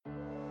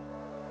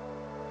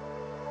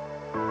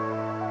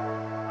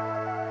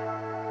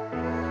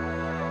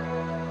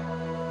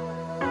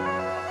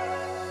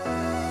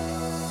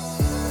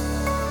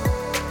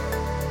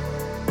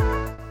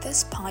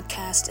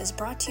podcast is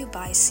brought to you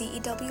by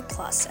CEW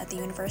Plus at the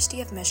University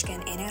of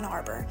Michigan in Ann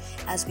Arbor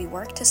as we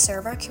work to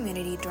serve our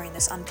community during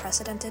this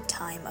unprecedented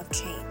time of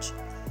change.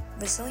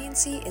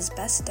 Resiliency is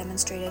best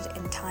demonstrated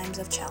in times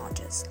of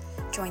challenges.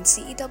 Join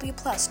CEW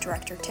Plus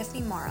Director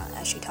Tiffany Mara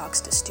as she talks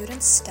to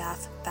students,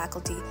 staff,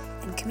 faculty,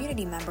 and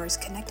community members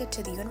connected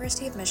to the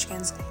University of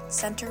Michigan's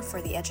Center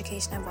for the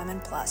Education of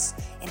Women Plus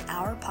in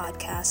our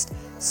podcast,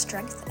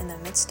 Strength in the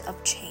Midst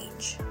of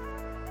Change.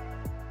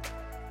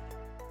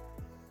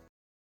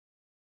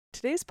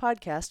 Today's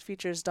podcast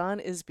features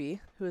Dawn Isby,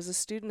 who is a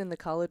student in the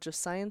College of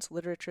Science,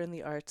 Literature, and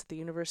the Arts at the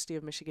University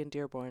of Michigan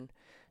Dearborn.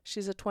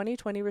 She's a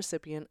 2020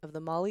 recipient of the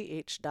Molly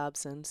H.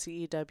 Dobson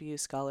CEW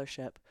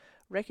Scholarship,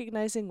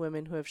 recognizing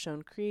women who have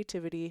shown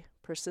creativity,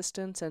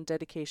 persistence, and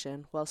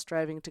dedication while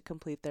striving to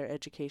complete their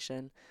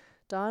education.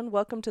 Dawn,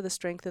 welcome to the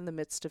Strength in the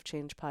Midst of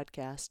Change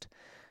podcast.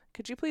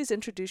 Could you please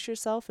introduce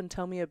yourself and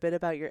tell me a bit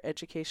about your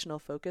educational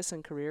focus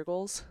and career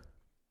goals?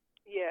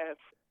 Yes.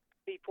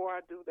 Before I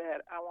do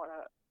that, I want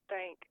to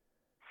thank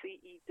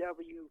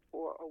CEW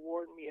for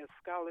awarding me a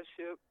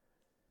scholarship.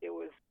 It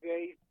was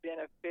very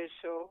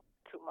beneficial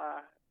to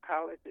my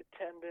college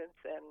attendance,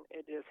 and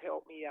it has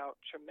helped me out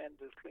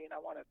tremendously, and I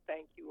want to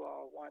thank you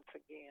all once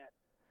again.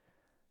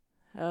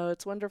 Oh,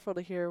 it's wonderful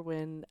to hear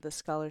when the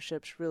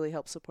scholarships really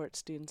help support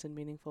students in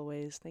meaningful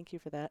ways. Thank you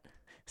for that.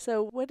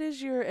 So what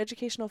is your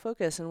educational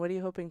focus, and what are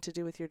you hoping to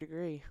do with your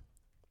degree?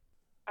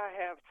 I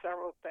have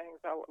several things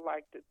I would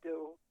like to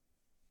do.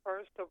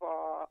 First of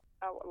all,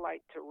 I would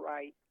like to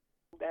write.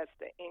 That's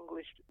the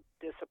English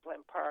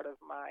discipline part of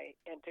my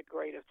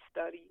integrative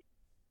studies.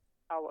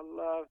 I would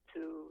love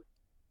to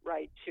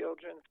write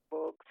children's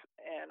books,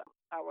 and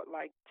I would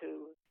like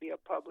to be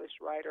a published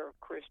writer of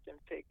Christian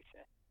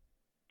fiction.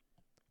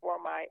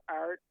 For my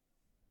art,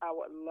 I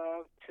would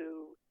love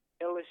to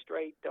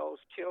illustrate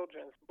those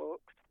children's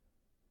books.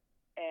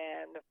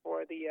 And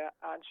for the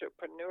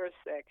entrepreneur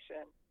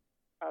section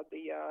of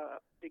the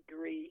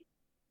degree,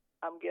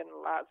 I'm getting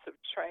lots of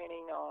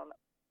training on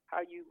how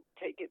you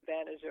take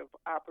advantage of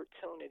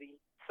opportunity.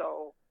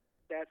 So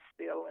that's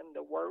still in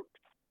the works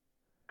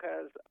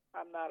because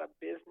I'm not a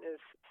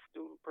business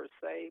student per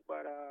se,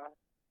 but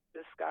the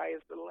sky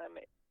is the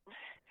limit.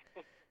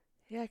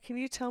 Yeah, can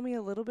you tell me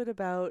a little bit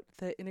about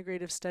the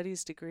Integrative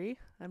Studies degree?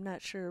 I'm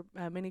not sure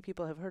many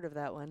people have heard of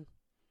that one.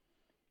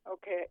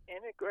 Okay,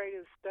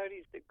 Integrative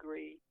Studies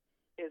degree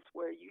is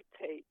where you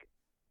take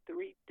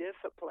 3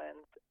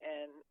 disciplines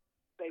and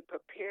they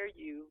prepare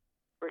you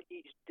for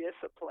each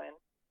discipline.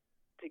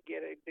 To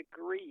get a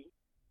degree,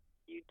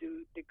 you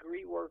do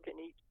degree work in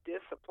each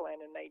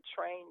discipline and they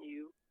train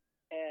you,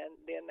 and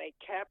then they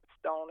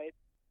capstone it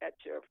at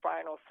your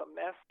final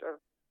semester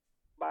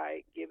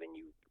by giving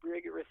you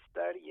rigorous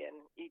study in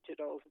each of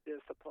those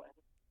disciplines.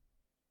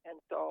 And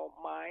so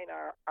mine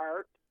are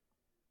art.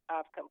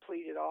 I've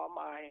completed all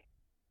my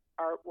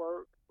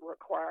artwork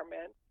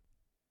requirements.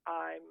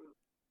 I'm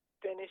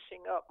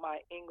finishing up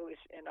my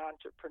English and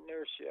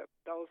entrepreneurship.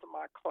 Those are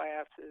my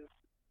classes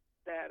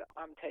that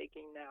I'm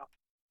taking now.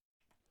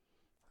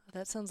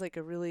 That sounds like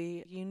a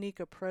really unique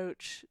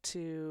approach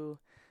to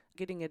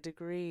getting a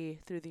degree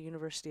through the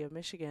University of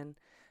Michigan.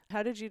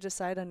 How did you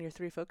decide on your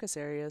 3 focus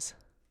areas?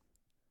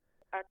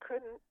 I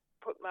couldn't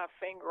put my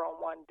finger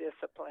on one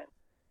discipline.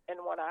 And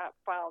when I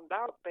found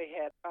out they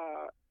had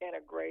an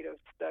integrative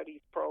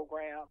studies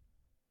program,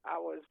 I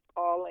was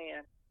all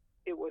in.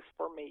 It was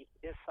for me.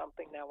 It's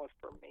something that was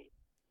for me.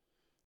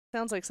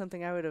 Sounds like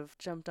something I would have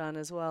jumped on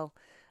as well.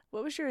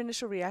 What was your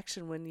initial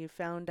reaction when you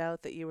found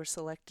out that you were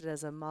selected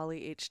as a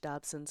Molly H.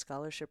 Dobson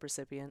Scholarship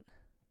recipient?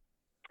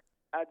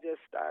 I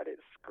just started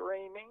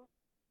screaming,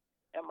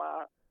 and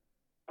my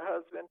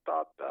husband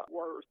thought the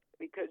worst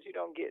because you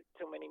don't get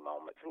too many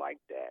moments like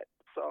that.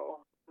 So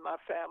my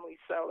family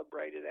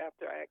celebrated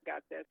after I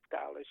got that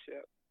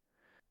scholarship.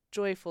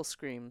 Joyful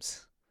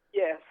screams.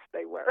 Yes,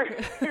 they were.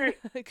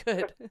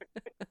 Good.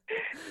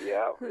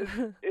 Yeah,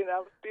 and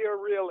I'm still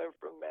reeling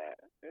from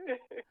that.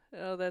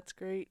 Oh, that's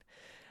great.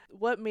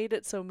 What made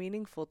it so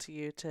meaningful to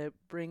you to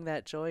bring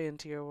that joy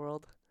into your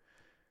world?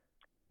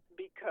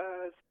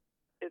 Because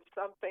it's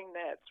something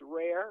that's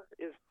rare.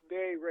 It's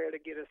very rare to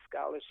get a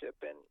scholarship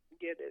and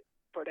get it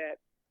for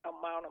that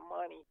amount of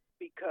money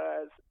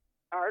because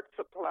art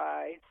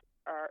supplies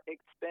are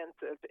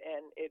expensive,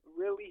 and it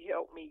really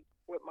helped me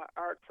with my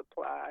art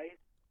supplies.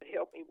 It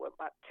helped me with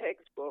my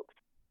textbooks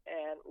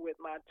and with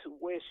my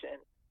tuition.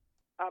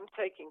 I'm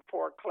taking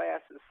 4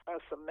 classes a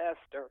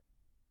semester,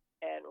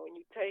 and when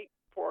you take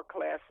 4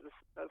 classes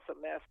a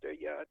semester,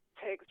 your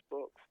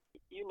textbooks,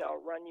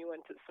 run you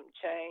into some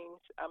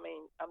change. I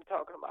mean, I'm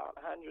talking about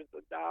hundreds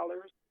of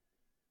dollars.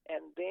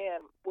 And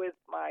then with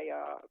my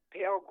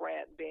Pell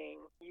Grant being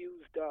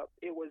used up,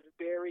 it was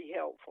very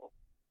helpful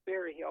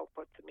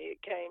to me.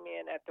 It came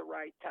in at the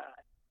right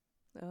time.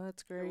 Oh,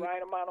 that's great. The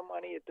right amount of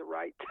money at the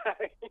right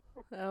time.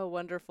 Oh,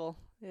 wonderful.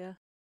 Yeah.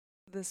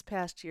 This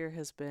past year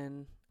has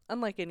been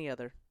unlike any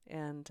other,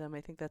 and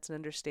I think that's an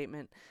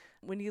understatement.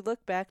 When you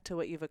look back to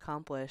what you've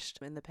accomplished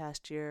in the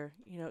past year,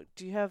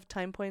 do you have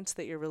time points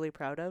that you're really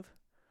proud of?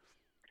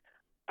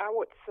 I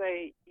would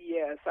say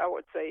yes. I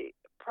would say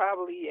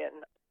probably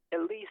in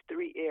at least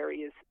three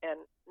areas.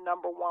 And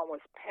number one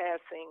was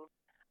passing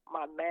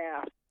my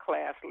math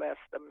class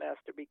last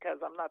semester because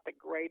I'm not the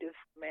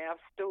greatest math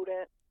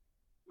student.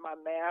 My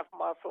math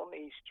muscle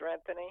needs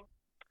strengthening.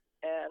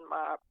 And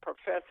my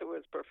professor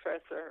was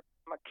Professor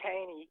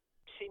McCaney.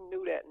 She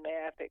knew that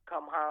math had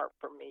come hard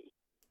for me.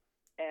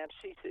 And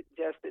she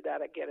suggested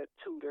that I get a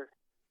tutor.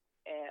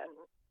 And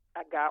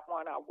I got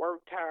one. I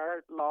worked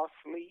hard, lost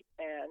sleep,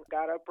 and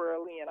got up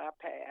early, and I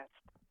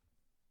passed.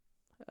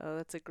 Oh,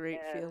 that's a great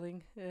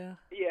feeling.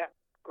 Yeah. Yeah,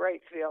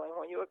 great feeling.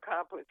 When you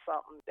accomplish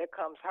something that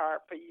comes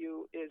hard for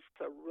you, it's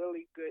a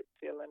really good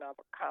feeling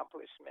of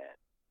accomplishment.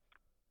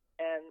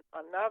 And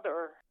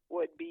another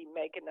would be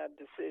making a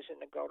decision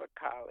to go to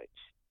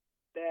college.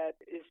 That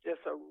is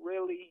just a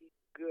really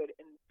good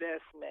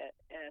investment,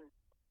 and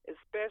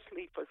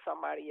especially for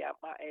somebody at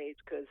my age,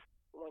 because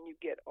when you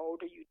get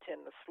older, you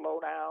tend to slow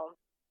down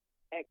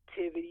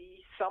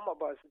activity. Some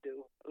of us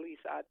do, at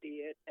least I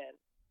did, and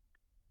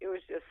it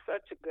was just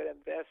such a good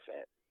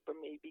investment for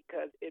me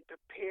because it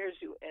prepares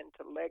you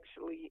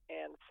intellectually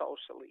and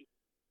socially.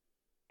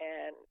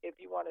 And if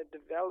you want to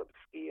develop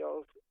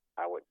skills,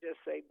 I would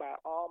just say by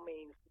all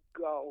means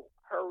go.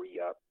 Hurry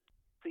up,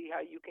 see how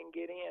you can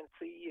get in,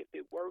 see if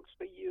it works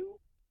for you,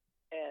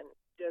 and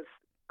just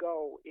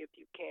go if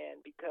you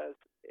can because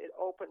it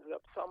opens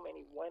up so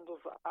many windows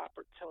of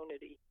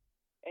opportunity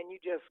and you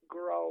just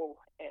grow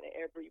in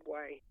every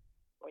way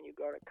when you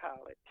go to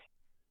college.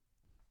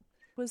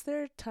 Was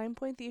there a time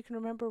point that you can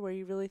remember where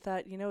you really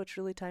thought, it's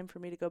really time for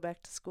me to go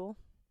back to school?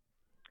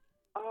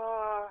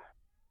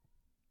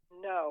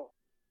 No.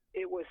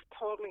 It was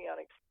totally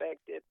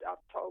unexpected.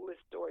 I've told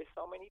this story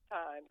so many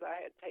times. I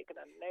had taken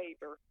a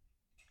neighbor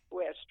who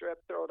had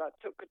strep throat. I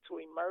took her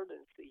to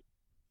emergency,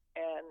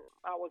 and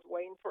I was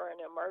waiting for her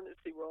in the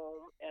emergency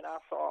room, and I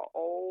saw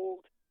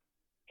old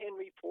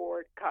Henry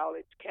Ford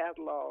College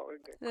catalog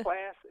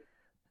classes.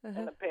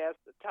 In the past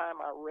the time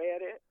I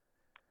read it,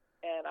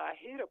 and I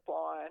hit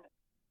upon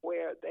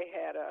where they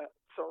had a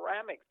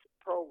ceramics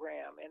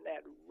program, and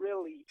that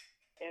really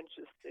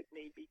interested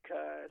me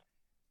because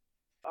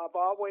I've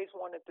always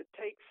wanted to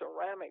take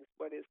ceramics,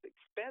 but it's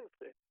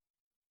expensive.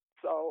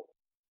 So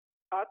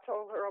I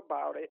told her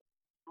about it,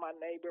 my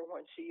neighbor,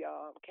 when she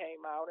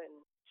came out, and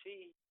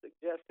she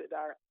suggested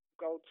I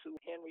go to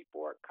Henry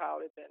Ford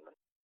College, and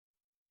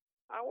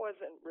I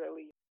wasn't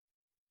really,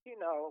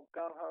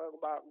 gung-ho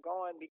about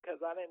going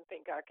because I didn't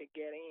think I could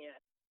get in.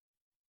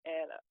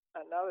 And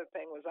another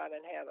thing was I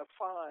didn't have the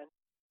funds,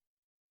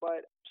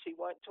 but she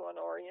went to an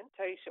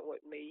orientation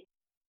with me,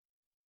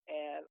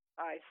 and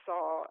I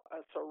saw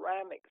a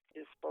ceramics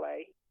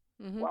display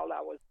while I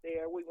was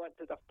there. We went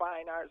to the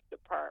fine arts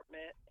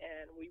department,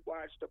 and we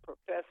watched a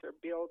professor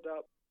build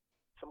up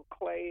some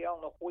clay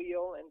on a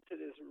wheel into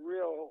this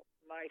real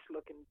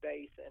nice-looking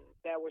vase, and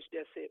that was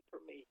just it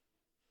for me.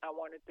 I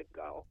wanted to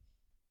go.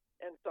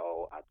 And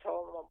so I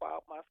told him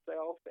about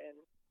myself, and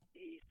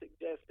he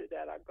suggested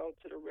that I go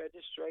to the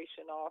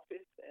registration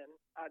office, and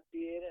I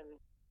did, and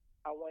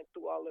I went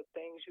through all the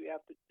things you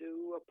have to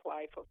do,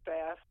 apply for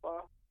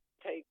FAFSA,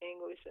 take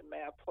English and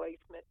math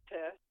placement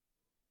tests,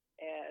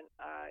 and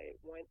I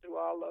went through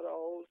all of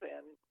those,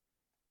 and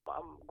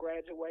I'm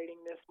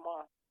graduating this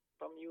month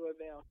from U of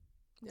M.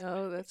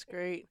 Oh, that's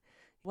great.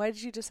 Why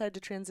did you decide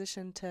to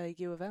transition to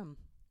U of M?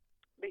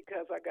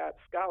 Because I got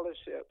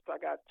scholarships. I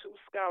got 2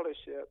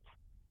 scholarships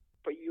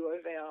for U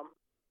of M,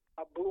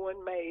 a Blue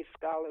and May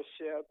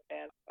scholarship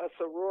and a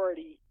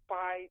sorority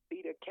Phi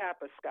Theta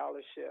Kappa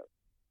scholarship.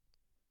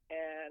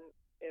 And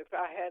if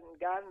I hadn't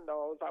gotten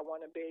those, I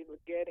wouldn't be able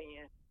to get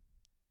in.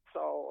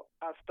 So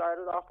I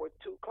started off with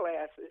 2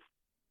 classes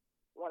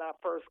when I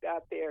first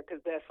got there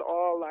because that's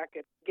all I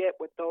could get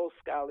with those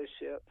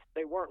scholarships.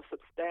 They weren't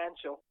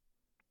substantial,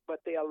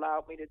 but they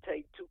allowed me to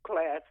take 2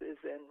 classes,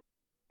 and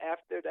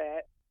after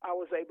that, I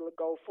was able to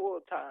go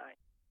full-time.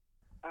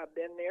 I've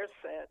been there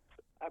since.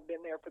 I've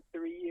been there for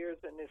 3 years,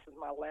 and this is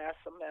my last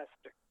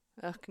semester.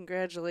 Oh,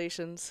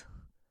 congratulations.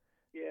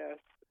 Yes.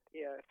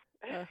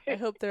 I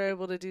hope they're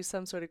able to do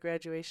some sort of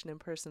graduation in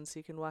person so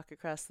you can walk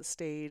across the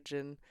stage.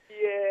 And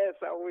Yes,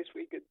 I wish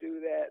we could do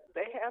that.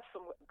 They have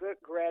some good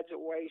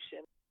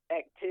graduation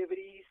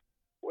activities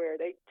where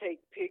they take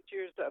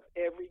pictures of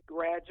every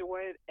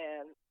graduate,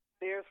 and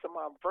there's some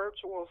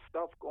virtual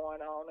stuff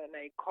going on, and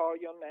they call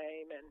your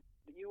name, and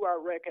you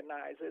are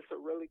recognized. It's a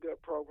really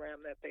good program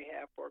that they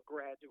have for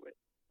graduates.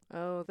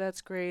 oh,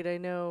 that's great. I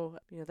know,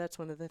 that's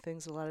one of the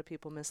things a lot of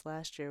people missed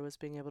last year was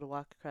being able to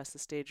walk across the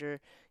stage or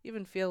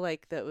even feel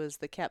like that was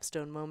the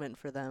capstone moment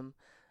for them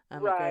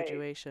at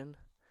graduation.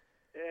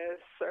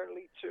 It's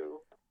certainly true.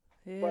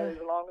 Yeah. But as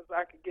long as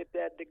I could get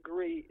that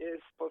degree,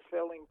 it's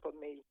fulfulfilling for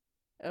me.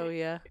 Oh,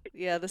 yeah.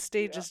 Yeah, the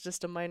stage is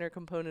just a minor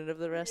component of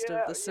the rest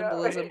of the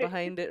symbolism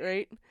behind it,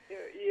 right?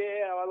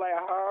 Yeah, like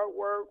hard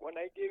work. When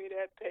they give you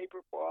that paper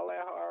for all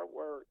that hard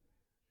work,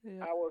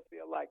 I will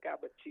feel like I've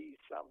achieved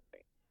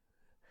something.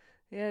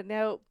 Yeah,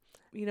 now,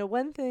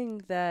 one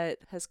thing that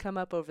has come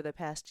up over the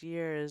past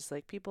year is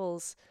like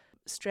people's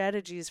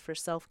strategies for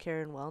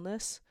self-care and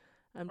wellness.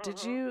 Did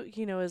Mhm.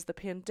 you, as the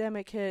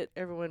pandemic hit,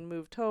 everyone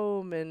moved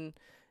home and,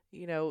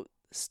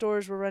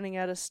 stores were running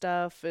out of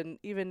stuff, and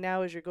even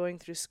now as you're going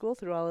through school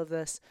through all of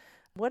this,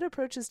 what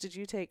approaches did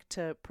you take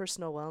to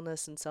personal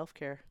wellness and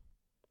self-care?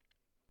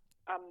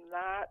 I'm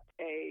not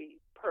a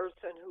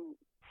person who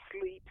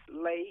sleeps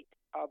late.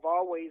 I've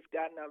always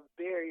gotten up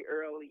very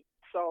early,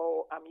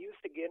 so I'm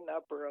used to getting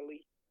up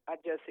early. I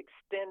just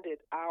extended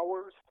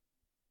hours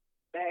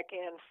back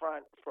in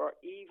front for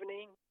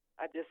evening.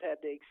 I just had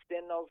to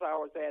extend those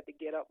hours. I had to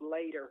get up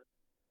later.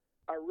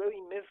 I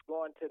really miss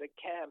going to the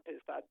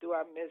campus. I do.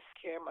 I miss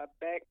carrying my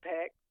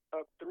backpack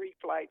up 3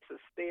 flights of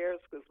stairs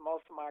because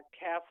most of my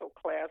castle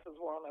classes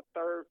were on the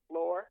third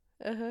floor.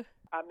 Uh-huh.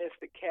 I miss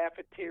the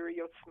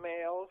cafeteria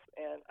smells,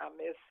 and I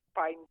miss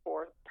fighting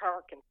for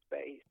parking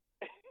space.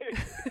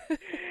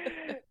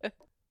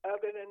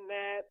 Other than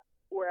that,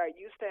 where I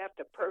used to have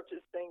to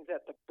purchase things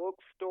at the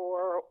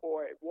bookstore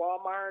or at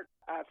Walmart,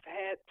 I've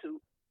had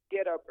to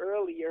get up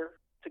earlier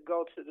to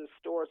go to the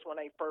stores when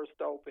they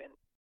first opened.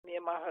 Me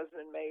and my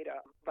husband made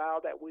a vow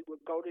that we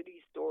would go to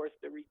these stores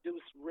to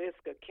reduce risk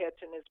of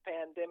catching this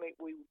pandemic.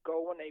 We would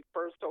go when they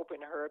first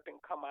open, hurry up,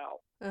 and come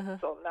out. Uh-huh.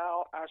 So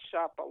now I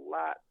shop a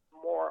lot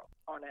more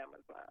on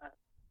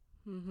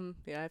Amazon.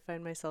 Yeah, I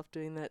find myself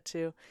doing that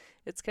too.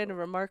 It's kind of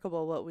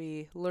remarkable what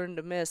we learn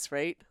to miss,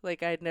 right?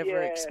 Like I'd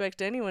never Yes,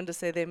 expect anyone to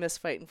say they miss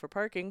fighting for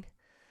parking.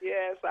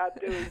 yes, I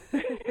do.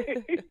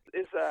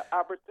 It's an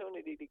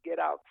opportunity to get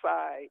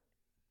outside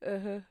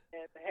Uh-huh.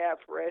 and have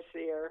fresh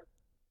air.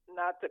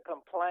 Not to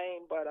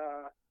complain, but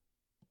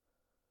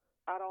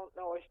I don't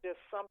know. It's just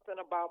something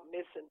about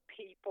missing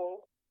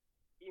people.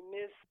 You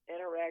miss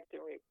interacting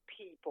with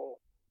people,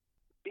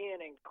 being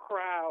in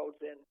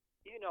crowds, and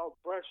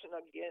brushing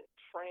against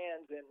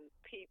friends and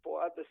people,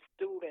 other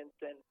students,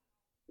 and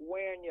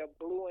wearing your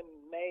blue and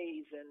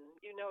maize, and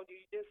you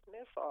just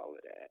miss all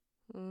of that,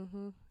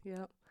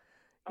 Yep.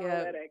 all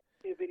Yeah. that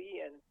activity,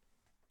 and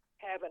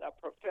having a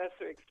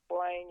professor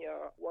explain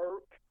your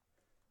work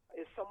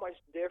is so much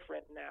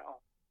different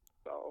now.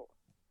 So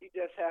you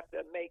just have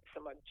to make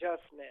some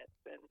adjustments,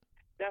 and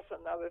that's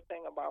another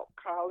thing about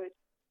college.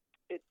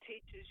 It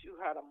teaches you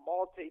how to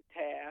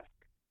multitask,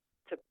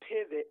 to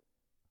pivot,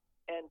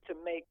 and to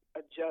make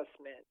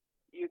adjustments.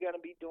 You're going to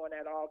be doing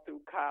that all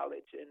through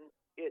college, and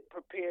it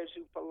prepares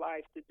you for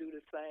life to do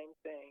the same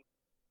thing.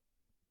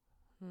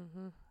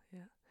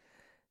 Yeah.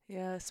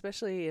 Yeah,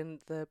 especially in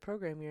the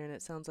program you're in,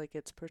 it sounds like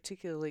it's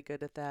particularly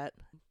good at that,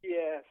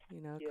 Yes,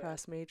 yes.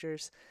 across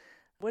majors.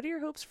 What are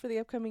your hopes for the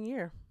upcoming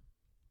year?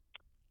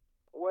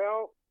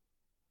 Well,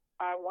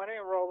 I want to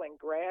enroll in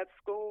grad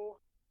school.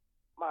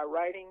 My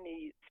writing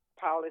needs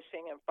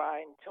polishing and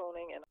fine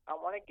tuning, and I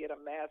want to get a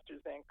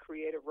master's in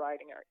creative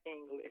writing or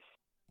English.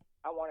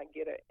 I want to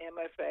get an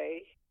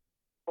MFA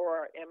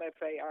or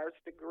MFA arts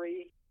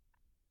degree,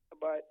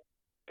 but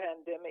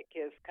pandemic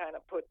has kind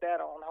of put that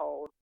on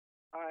hold.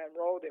 I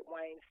enrolled at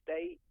Wayne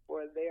State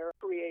for their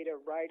creative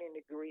writing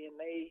degree, and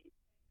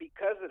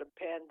because of the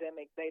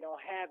pandemic, they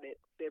don't have it.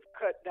 They've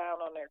cut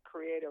down on their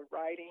creative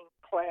writing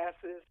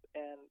classes,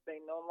 and they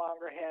no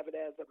longer have it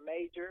as a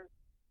major.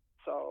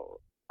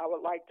 So I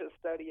would like to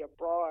study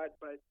abroad,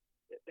 but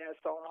that's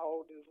on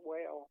hold as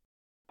well.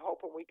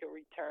 Hoping we can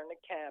return to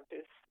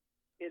campus.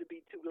 It'll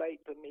be too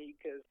late for me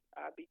because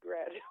I'll be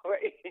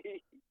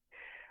graduating.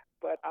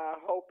 But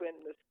I'm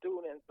hoping the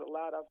students, a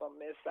lot of them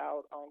miss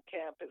out on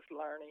campus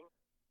learning.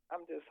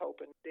 I'm just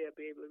hoping they'll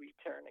be able to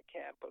return to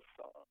campus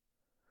soon.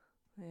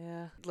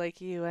 Yeah, like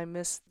you, I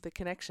miss the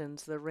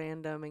connections, the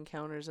random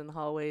encounters in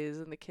hallways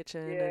in the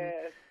kitchen and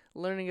Yes,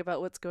 learning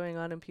about what's going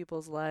on in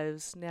people's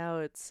lives. Now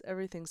it's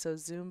everything so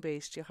Zoom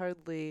based. You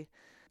hardly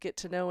get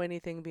to know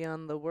anything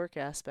beyond the work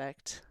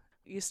aspect.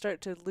 You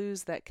start to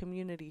lose that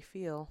community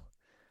feel.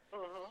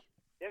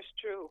 that's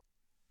true.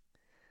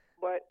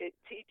 But it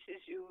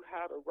teaches you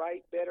how to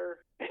write better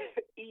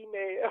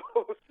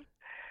emails,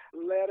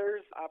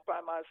 letters. I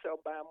find myself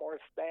buying more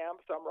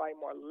stamps. I'm writing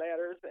more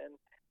letters, and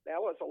that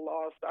was a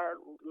lost art,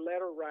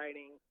 letter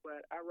writing.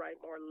 But I write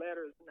more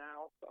letters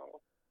now,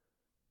 so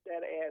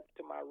that adds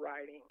to my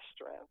writing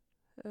strength.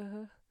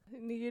 Uh-huh.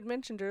 You'd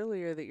mentioned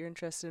earlier that you're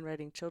interested in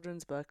writing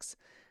children's books.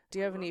 Do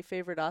you have hmm any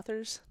favorite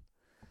authors?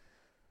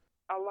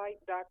 I like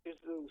Dr.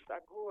 Seuss. I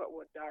grew up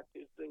with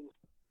Dr. Seuss.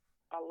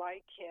 I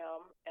like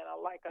him, and I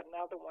like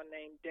another one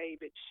named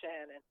David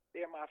Shannon.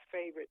 They're my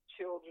favorite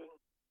children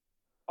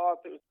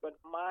authors, but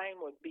mine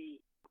would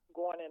be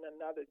going in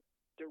another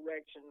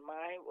direction.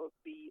 Mine would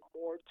be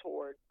more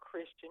toward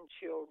Christian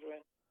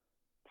children,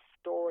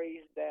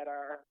 stories that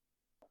are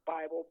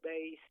Bible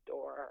based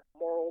or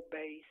moral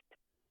based,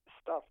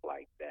 stuff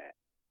like that.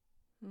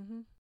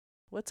 Mm-hmm.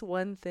 What's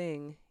one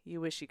thing you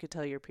wish you could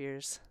tell your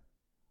peers?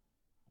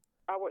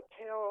 I would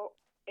tell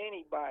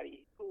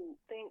anybody who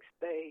thinks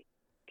they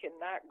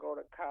cannot go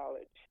to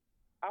college,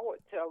 I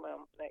would tell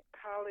them that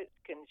college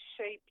can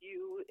shape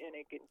you and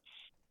it can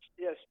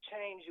just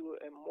change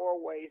you in more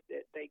ways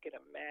that they can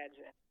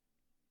imagine.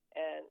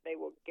 And they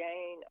will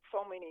gain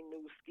so many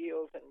new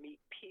skills and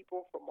meet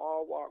people from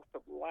all walks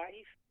of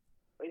life.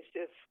 It's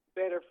just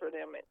better for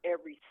them in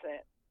every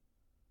sense.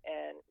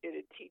 and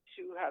it'll teach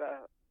you how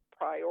to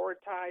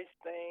prioritize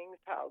things,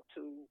 how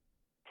to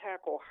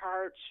tackle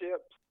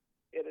hardships.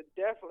 It'll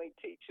definitely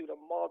teach you to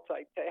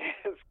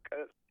multitask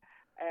because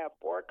I have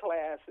 4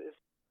 classes,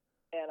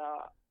 and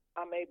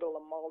I'm able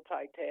to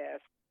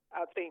multitask.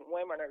 I think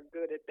women are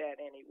good at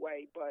that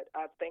anyway, but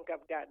I think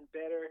I've gotten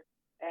better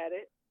at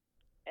it.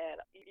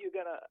 And you're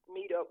going to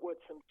meet up with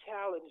some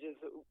challenges,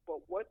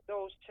 but what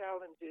those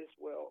challenges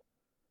will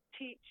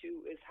teach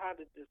you is how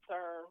to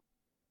discern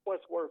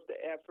what's worth the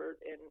effort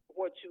and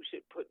what you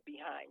should put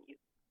behind you.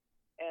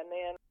 And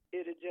then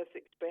it'll just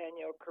expand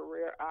your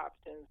career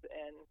options,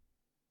 and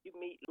you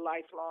meet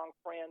lifelong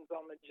friends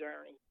on the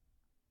journey.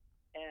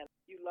 And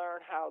you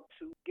learn how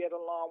to get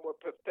along with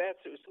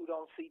professors who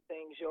don't see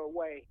things your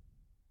way.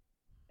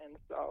 And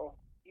so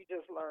you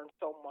just learn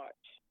so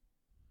much.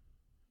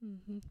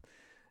 Mm-hmm.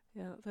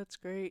 Yeah, that's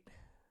great.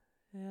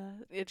 Yeah,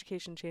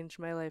 education changed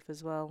my life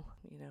as well.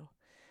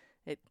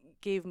 It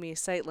gave me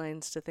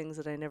sightlines to things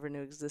that I never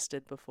knew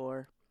existed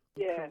before.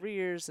 Yeah.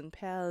 Careers and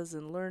paths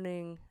and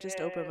learning just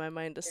opened my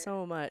mind to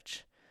so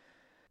much.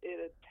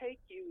 It'll take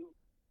you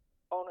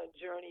on a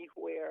journey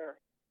where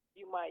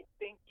you might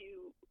think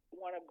you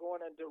want to go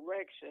in a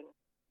direction,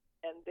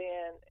 and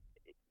then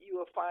you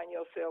will find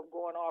yourself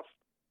going off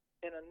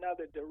in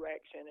another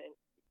direction, and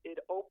it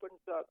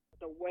opens up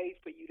the way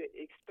for you to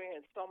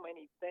experience so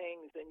many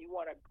things, and you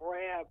want to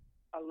grab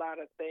a lot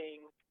of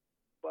things,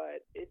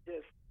 but it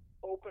just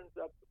opens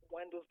up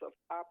windows of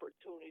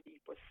opportunity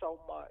for so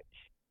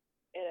much,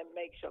 and it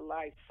makes your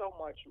life so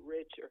much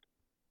richer.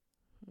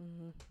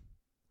 Mm-hmm.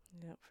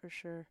 Yeah, for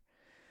sure.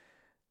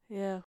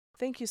 Yeah.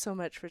 Thank you so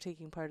much for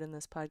taking part in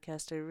this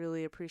podcast. I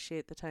really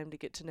appreciate the time to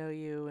get to know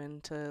you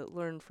and to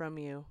learn from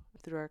you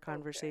through our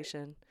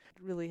conversation. Okay.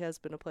 It really has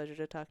been a pleasure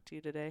to talk to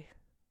you today.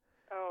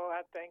 Oh,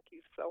 I thank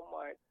you so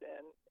much.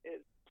 And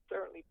it's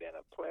certainly been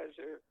a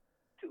pleasure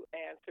to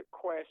answer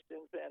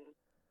questions and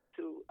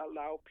to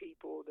allow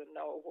people to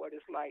know what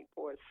it's like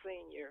for a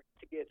senior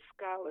to get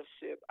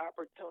scholarship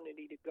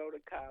opportunity to go to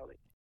college.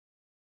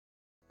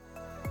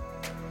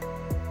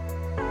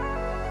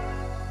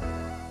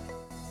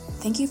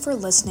 Thank you for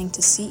listening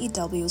to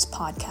CEW's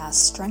podcast,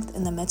 Strength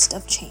in the Midst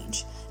of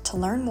Change. To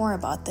learn more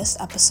about this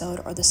episode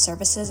or the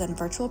services and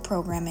virtual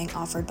programming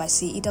offered by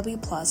CEW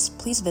Plus,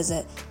 please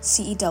visit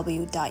cew.umich.edu.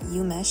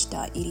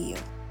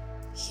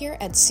 Here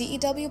at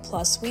CEW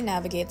Plus, we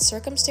navigate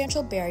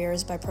circumstantial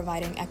barriers by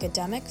providing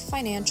academic,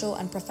 financial,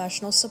 and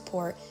professional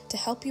support to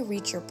help you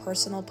reach your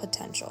personal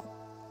potential.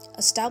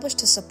 Established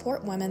to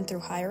support women through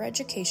higher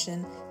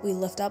education, we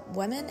lift up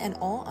women and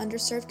all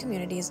underserved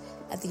communities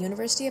at the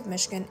University of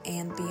Michigan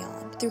and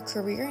beyond. Through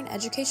career and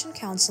education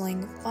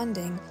counseling,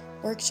 funding,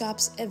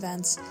 workshops,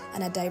 events,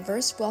 and a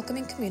diverse,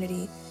 welcoming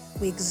community,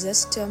 we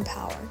exist to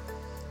empower.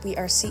 We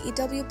are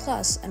CEW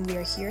Plus, and we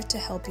are here to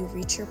help you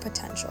reach your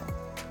potential.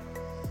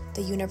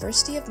 The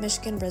University of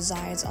Michigan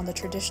resides on the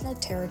traditional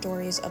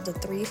territories of the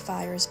Three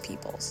Fires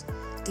peoples,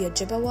 the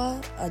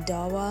Ojibwa,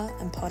 Odawa,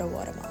 and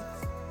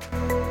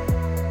Potawatomi.